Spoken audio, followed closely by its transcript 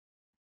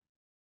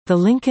The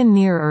Lincoln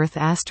Near-Earth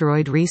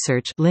Asteroid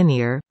Research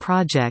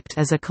project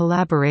is a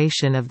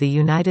collaboration of the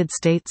United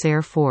States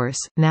Air Force,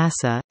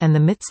 NASA, and the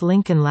MIT's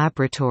Lincoln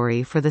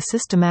Laboratory for the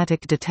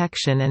systematic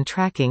detection and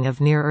tracking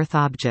of near-Earth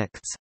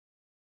objects.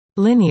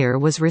 Linear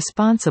was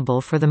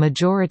responsible for the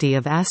majority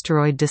of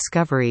asteroid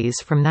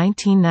discoveries from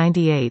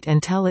 1998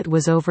 until it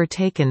was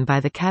overtaken by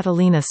the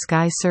Catalina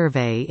Sky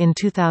Survey in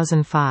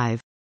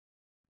 2005.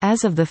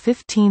 As of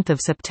 15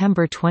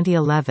 September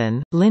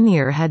 2011,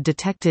 Linear had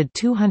detected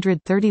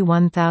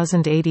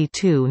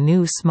 231,082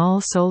 new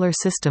small solar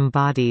system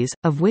bodies,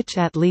 of which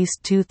at least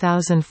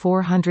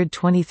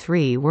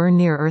 2,423 were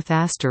near-Earth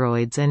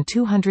asteroids and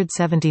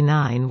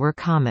 279 were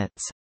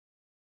comets.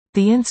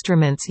 The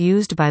instruments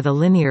used by the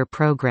Linear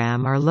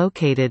program are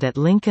located at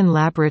Lincoln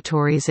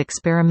Laboratory's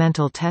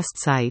Experimental Test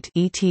Site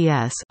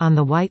on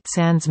the White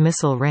Sands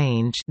Missile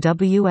Range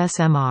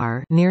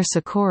near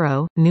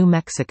Socorro, New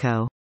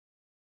Mexico.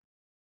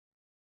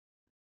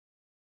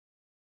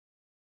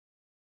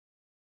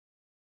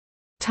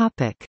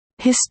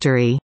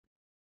 History.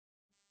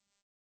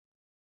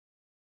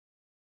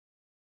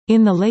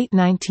 In the late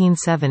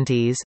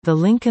 1970s, the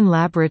Lincoln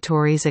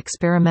Laboratory's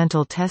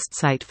Experimental Test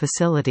Site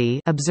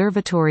Facility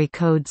Observatory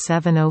Code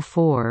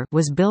 704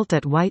 was built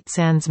at White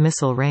Sands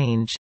Missile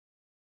Range.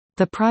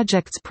 The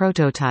project's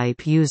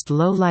prototype used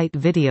low-light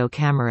video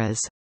cameras.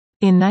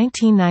 In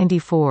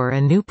 1994 a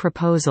new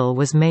proposal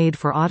was made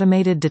for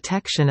automated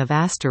detection of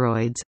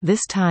asteroids,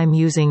 this time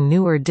using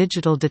newer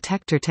digital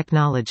detector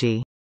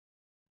technology.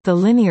 The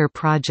Linear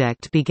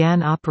project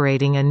began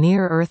operating a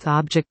near-Earth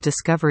object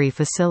discovery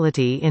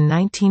facility in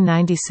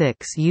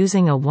 1996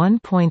 using a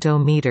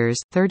 1.0 meters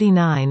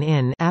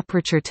 (39"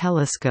 aperture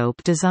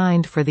telescope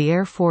designed for the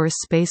Air Force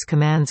Space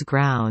Command's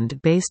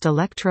ground-based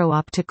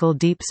electro-optical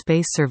deep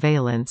space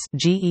surveillance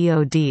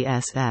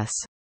 (GEODSS).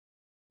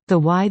 The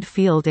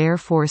wide-field Air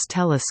Force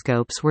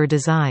telescopes were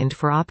designed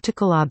for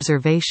optical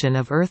observation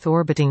of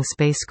Earth-orbiting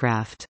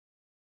spacecraft.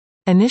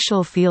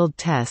 Initial field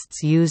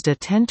tests used a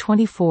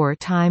 1024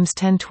 x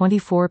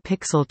 1024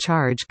 pixel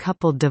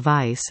charge-coupled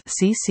device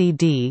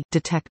 (CCD)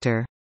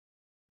 detector.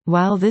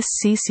 While this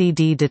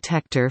CCD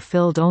detector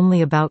filled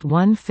only about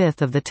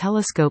one-fifth of the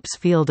telescope's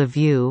field of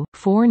view,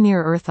 4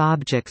 near-Earth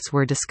objects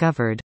were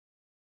discovered.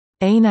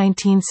 A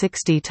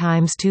 1960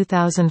 x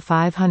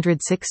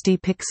 2560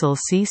 pixel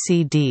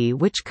CCD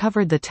which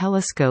covered the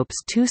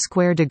telescope's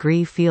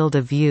 2-square-degree field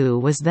of view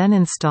was then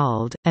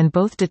installed, and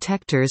both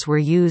detectors were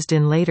used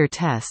in later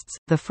tests.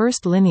 The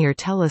first Linear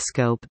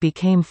telescope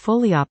became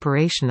fully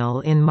operational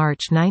in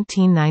March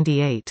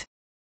 1998.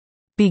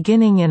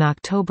 Beginning in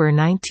October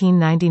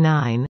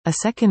 1999, a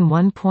second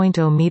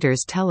 1.0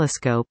 meters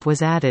telescope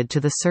was added to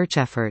the search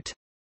effort.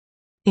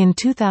 In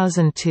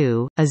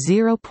 2002, a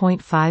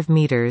 0.5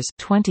 meters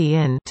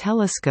 (20"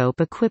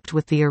 telescope equipped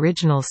with the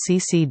original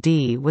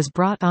CCD was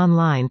brought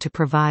online to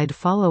provide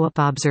follow-up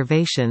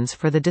observations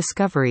for the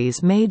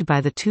discoveries made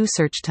by the two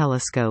search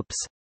telescopes.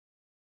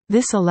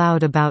 This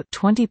allowed about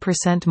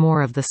 20%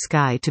 more of the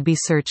sky to be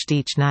searched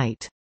each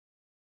night.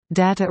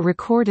 Data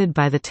recorded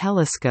by the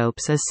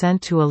telescopes is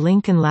sent to a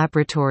Lincoln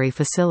Laboratory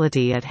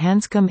facility at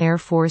Hanscom Air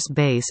Force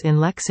Base in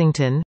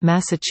Lexington,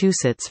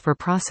 Massachusetts for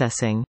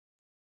processing.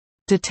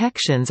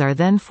 Detections are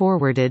then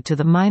forwarded to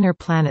the Minor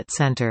Planet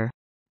Center.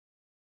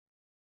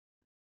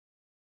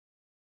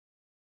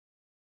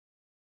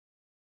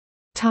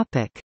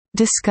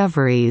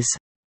 Discoveries.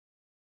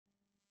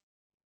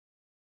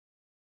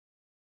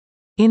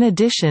 In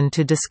addition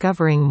to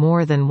discovering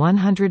more than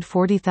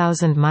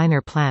 140,000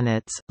 minor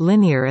planets,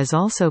 Linear is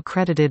also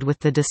credited with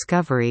the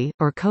discovery,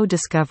 or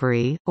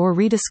co-discovery, or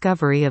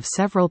rediscovery of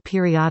several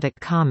periodic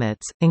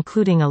comets,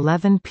 including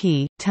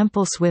 11P,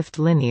 Temple-Swift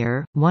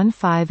Linear,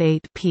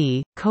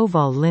 158P,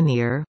 Koval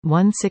Linear,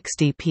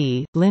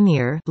 160P,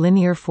 Linear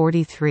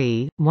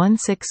 43,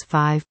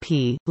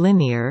 165P,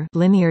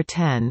 Linear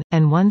 10,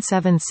 and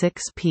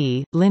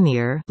 176P,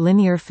 Linear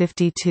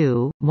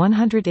 52,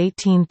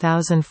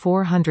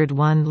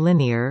 118,401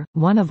 Linear,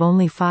 one of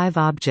only 5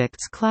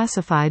 objects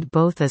classified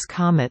both as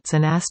comets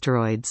and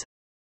asteroids.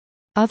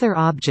 Other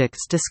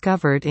objects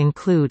discovered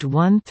include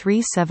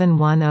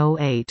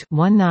 137108,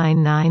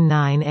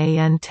 1999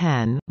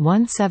 AN10,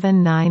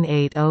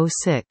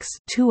 179806,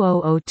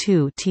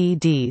 2002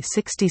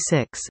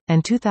 TD66,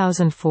 and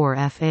 2004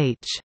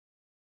 FH.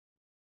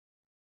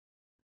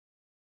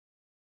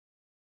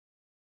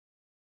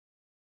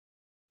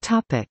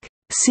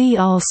 See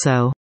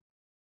also: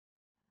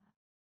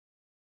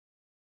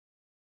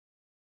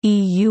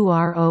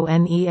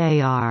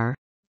 EURONEAR.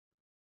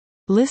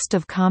 List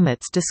of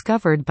comets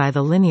discovered by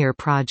the Linear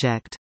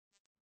project.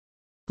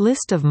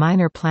 List of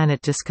minor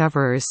planet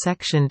discoverers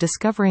section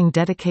discovering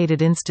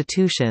dedicated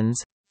institutions.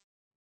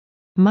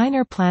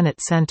 Minor Planet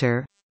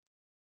Center.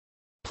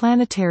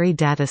 Planetary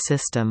Data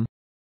System.